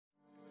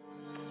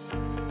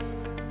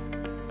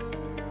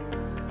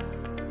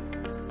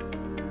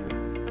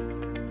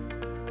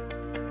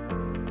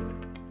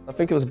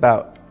think it was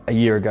about a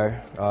year ago.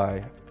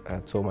 I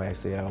tore my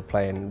ACL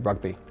playing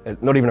rugby.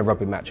 Not even a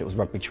rugby match, it was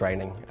rugby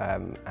training.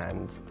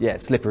 And yeah,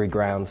 slippery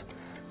ground,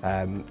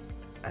 and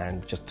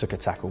just took a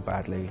tackle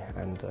badly,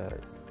 and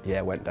yeah,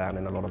 went down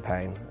in a lot of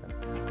pain.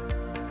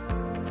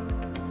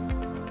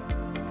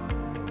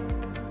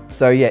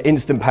 So yeah,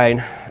 instant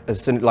pain.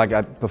 As soon,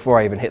 before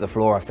I even hit the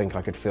floor, I think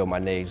I could feel my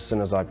knee. As soon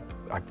as I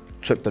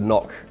took the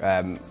knock,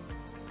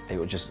 it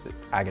was just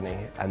agony.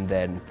 And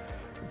then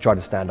tried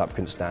to stand up,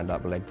 couldn't stand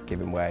up, leg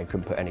giving way,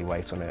 couldn't put any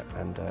weight on it.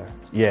 And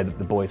yeah,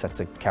 the boys had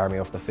to carry me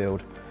off the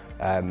field,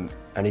 and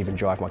even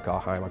drive my car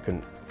home. I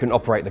couldn't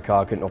operate the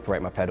car, couldn't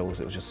operate my pedals.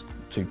 It was just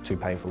too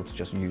painful to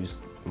just use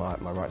my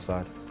right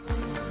side.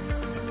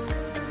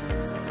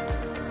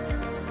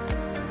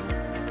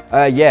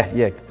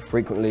 Yeah,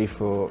 frequently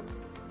for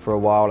a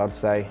while, I'd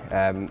say.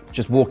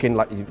 Just walking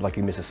like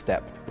you miss a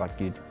step, like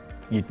you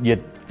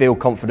feel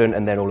confident,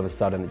 and then all of a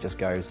sudden it just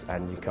goes,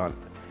 and you can't.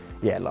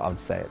 Yeah, I would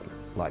say it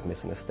like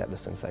missing a step. The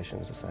sensation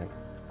is the same.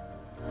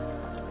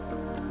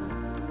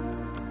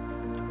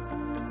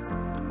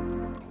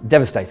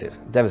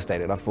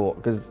 Devastated. I thought,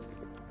 because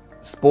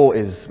sport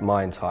is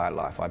my entire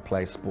life. I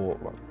play sport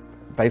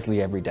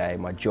basically every day.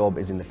 My job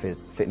is in the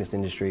fitness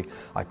industry.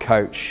 I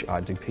coach,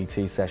 I do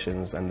PT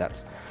sessions, and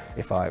that's,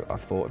 if I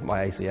thought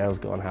my ACL's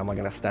gone, how am I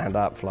going to stand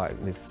up? Like,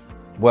 this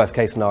worst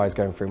case scenario is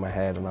going through my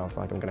head, and I was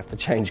like, I'm going to have to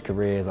change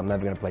careers. I'm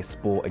never going to play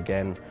sport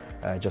again,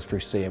 just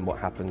through seeing what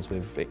happens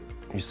with it.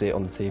 You see it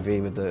on the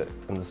TV with the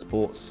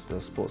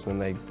sportsmen,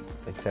 they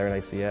tear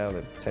an ACL,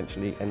 they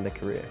potentially end their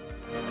career.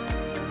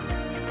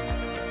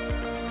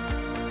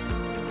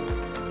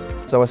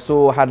 So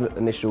I had an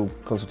initial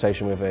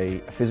consultation with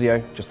a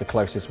physio, just the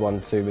closest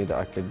one to me that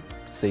I could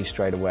see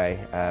straight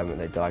away, and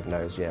they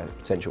diagnosed, yeah,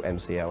 potential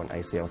MCL and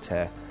ACL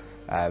tear.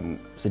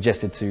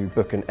 Suggested to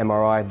book an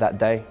MRI that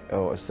day,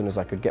 or as soon as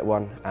I could get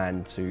one,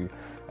 and to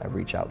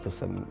reach out to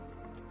some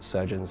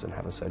surgeons and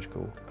have a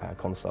surgical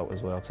consult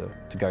as well to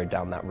go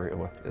down that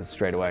route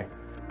straight away.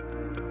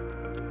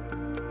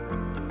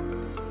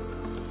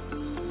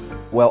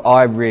 Well,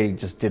 I really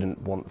just didn't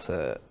want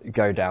to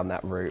go down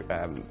that route.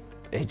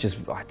 I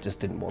just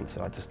didn't want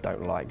to. I just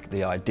don't like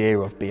the idea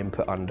of being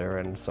put under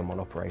and someone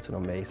operating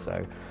on me.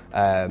 So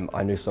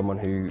I knew someone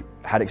who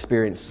had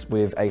experience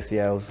with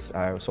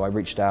ACLs, so I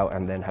reached out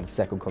and then had a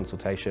second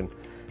consultation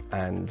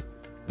and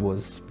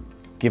was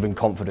given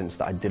confidence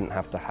that I didn't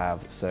have to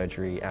have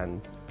surgery,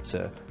 and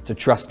to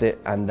trust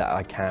it, and that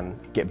I can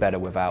get better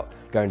without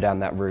going down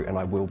that route, and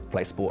I will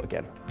play sport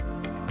again.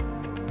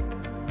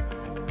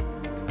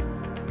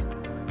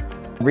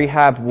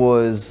 Rehab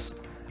was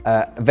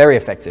very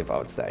effective, I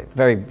would say.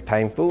 Very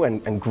painful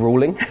and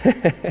grueling,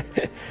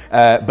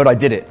 but I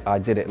did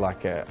it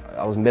like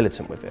I was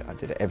militant with it. I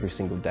did it every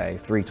single day,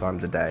 3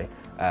 times a day.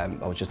 I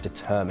was just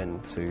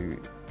determined to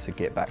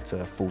get back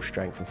to full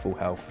strength and full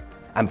health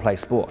and play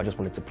sport. I just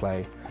wanted to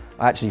play.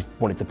 I actually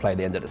wanted to play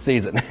the end of the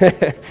season,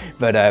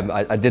 but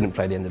I didn't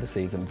play the end of the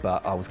season,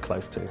 but I was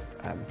close to.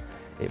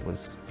 It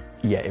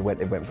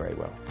went very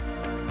well.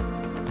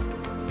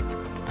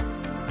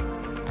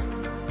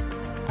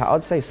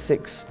 I'd say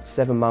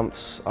 6-7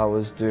 months I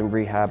was doing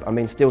rehab. I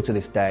mean, still to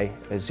this day,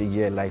 as a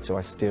year later,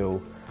 I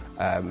still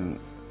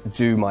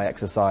do my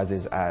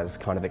exercises as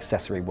kind of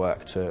accessory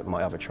work to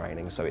my other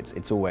training. So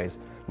it's always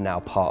now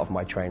part of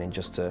my training,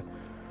 just to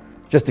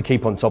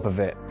keep on top of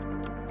it.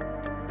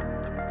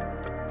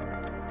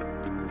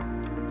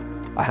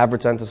 I have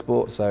returned to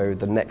sport, so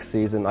the next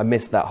season, I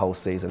missed that whole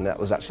season. That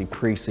was actually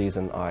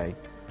pre-season I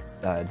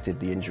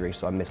did the injury,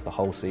 so I missed the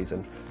whole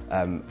season.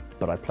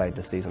 But I played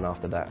the season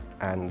after that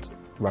and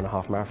run a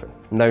half marathon.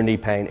 No knee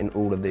pain in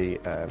all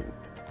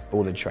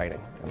the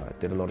training, and I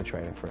did a lot of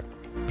training for it.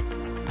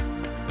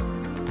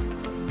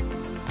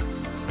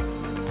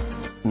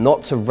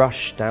 Not to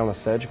rush down a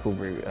surgical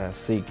route,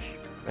 seek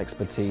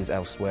expertise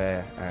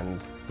elsewhere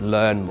and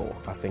learn more.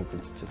 I think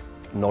it's just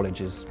knowledge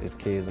is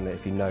key, isn't it?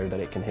 If you know that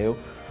it can heal,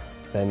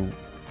 then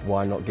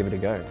why not give it a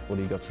go? What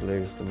do you got to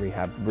lose? The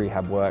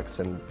rehab works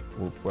and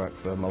will work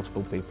for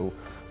multiple people.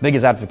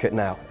 Biggest advocate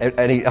now.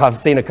 I've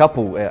seen a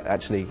couple,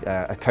 actually,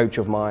 a coach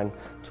of mine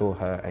tore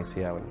her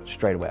ACL, and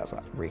straight away I was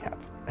like, rehab.